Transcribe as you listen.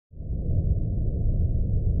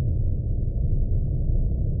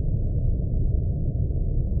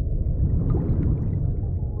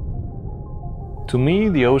To me,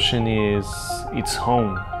 the ocean is its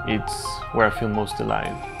home. It's where I feel most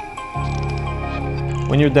alive.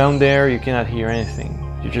 When you're down there, you cannot hear anything.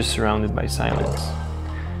 You're just surrounded by silence.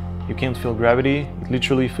 You can't feel gravity. It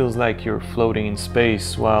literally feels like you're floating in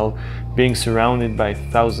space while being surrounded by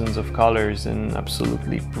thousands of colors and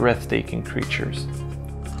absolutely breathtaking creatures.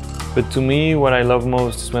 But to me, what I love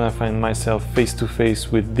most is when I find myself face to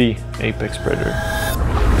face with the apex predator.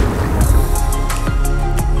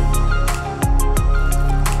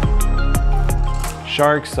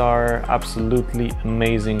 Sharks are absolutely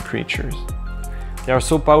amazing creatures. They are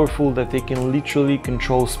so powerful that they can literally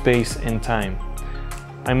control space and time.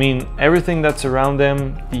 I mean, everything that's around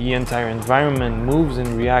them, the entire environment moves and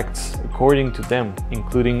reacts according to them,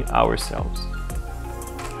 including ourselves.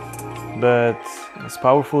 But as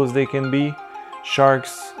powerful as they can be,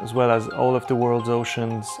 sharks, as well as all of the world's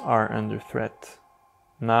oceans, are under threat,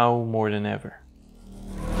 now more than ever.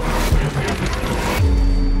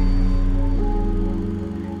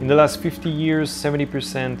 In the last 50 years,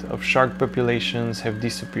 70% of shark populations have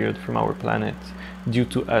disappeared from our planet due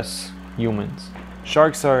to us, humans.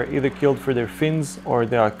 Sharks are either killed for their fins or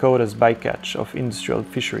they are caught as bycatch of industrial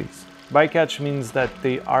fisheries. Bycatch means that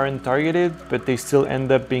they aren't targeted, but they still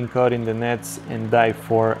end up being caught in the nets and die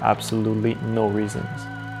for absolutely no reasons.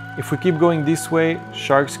 If we keep going this way,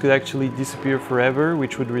 sharks could actually disappear forever,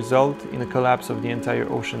 which would result in a collapse of the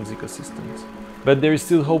entire ocean's ecosystems. But there is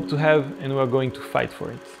still hope to have, and we are going to fight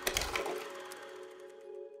for it.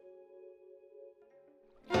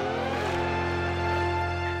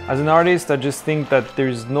 As an artist, I just think that there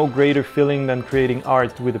is no greater feeling than creating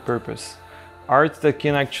art with a purpose. Art that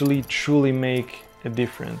can actually truly make a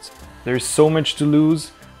difference. There is so much to lose,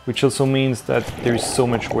 which also means that there is so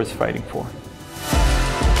much worth fighting for.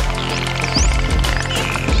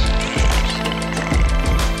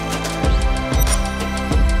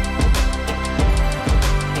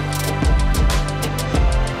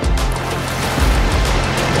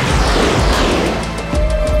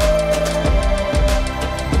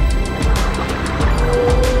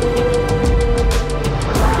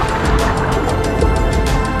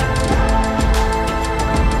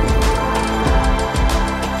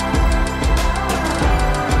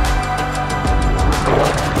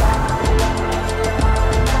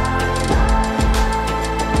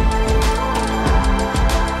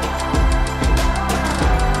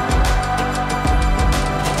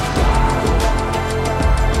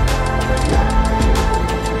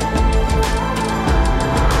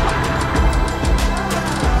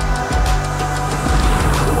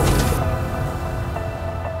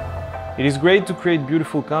 It is great to create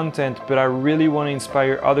beautiful content, but I really want to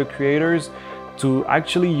inspire other creators to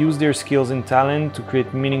actually use their skills and talent to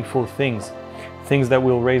create meaningful things. Things that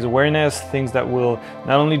will raise awareness, things that will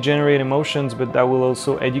not only generate emotions, but that will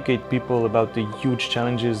also educate people about the huge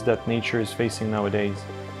challenges that nature is facing nowadays.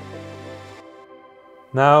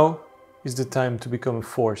 Now is the time to become a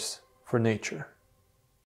force for nature.